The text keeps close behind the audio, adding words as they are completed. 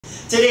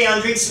Today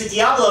on Drinks with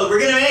Diablo, we're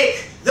gonna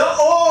make the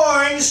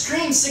orange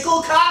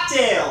creamsicle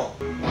cocktail.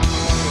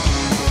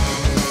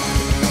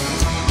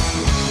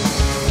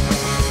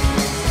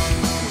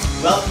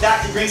 Welcome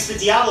back to Drinks with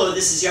Diablo.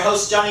 This is your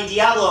host, Johnny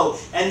Diablo,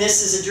 and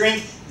this is a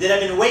drink that I've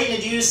been waiting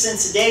to do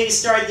since the day we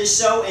started this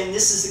show, and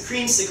this is the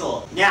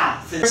creamsicle. Now,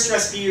 for the first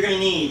recipe, you're gonna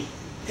need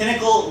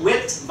Pinnacle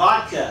whipped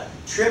vodka,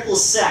 triple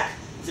sec,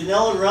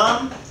 vanilla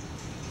rum,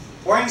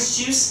 orange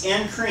juice,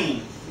 and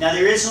cream. Now,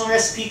 the original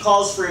recipe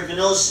calls for a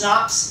vanilla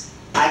schnapps.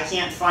 I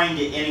can't find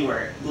it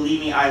anywhere.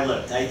 Believe me, I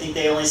looked. I think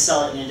they only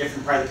sell it in a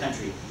different part of the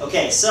country.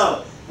 Okay,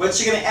 so what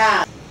you're going to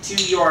add to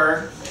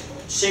your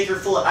shaker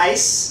full of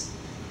ice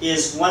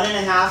is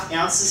 1.5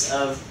 ounces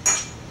of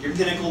your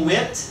Pinnacle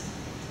whipped.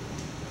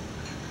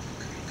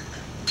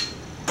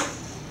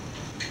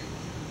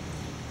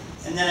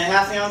 And then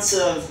 1/2 ounce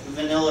of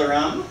vanilla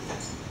rum.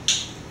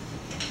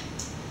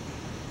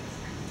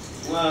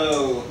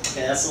 Whoa,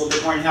 okay, that's a little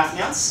bit more than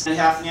 1/2 ounce. And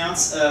 1/2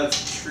 ounce of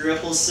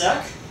triple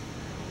sec.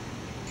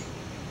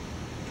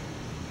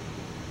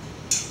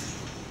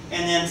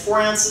 And then 4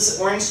 ounces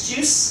of orange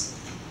juice.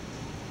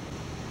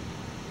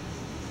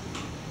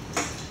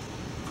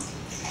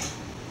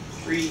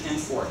 Three and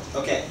 4.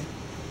 Okay.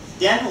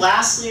 Then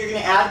lastly, you're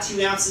going to add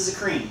 2 ounces of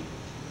cream.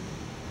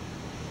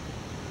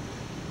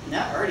 And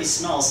that already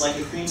smells like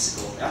a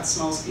creamsicle. That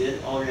smells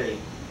good already.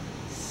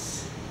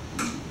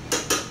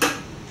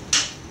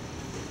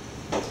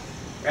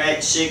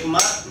 Right, shake them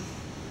up.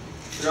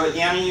 Throw it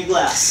down in your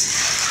glass.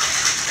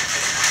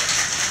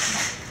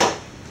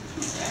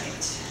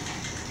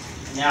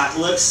 Now it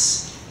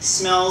looks,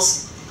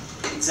 smells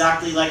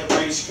exactly like an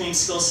orange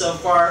creamsicle so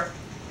far.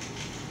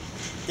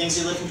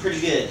 Things are looking pretty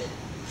good.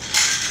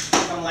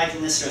 I'm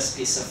liking this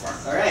recipe so far.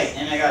 Alright,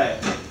 and I got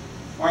an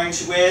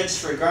orange wedge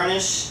for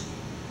garnish.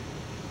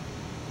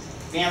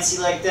 Fancy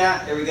like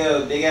that. There we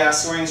go, big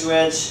ass orange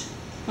wedge.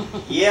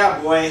 Yeah,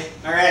 boy.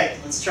 Alright,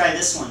 let's try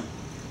this one.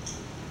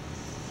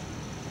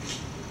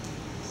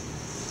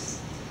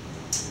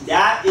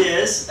 That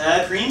is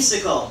a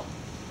creamsicle.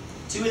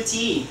 To a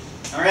T.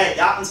 Alright,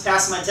 that one's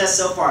passing my test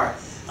so far.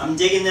 I'm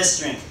digging this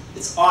drink.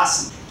 It's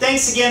awesome.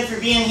 Thanks again for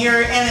being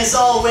here, and as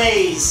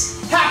always,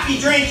 happy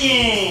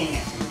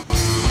drinking!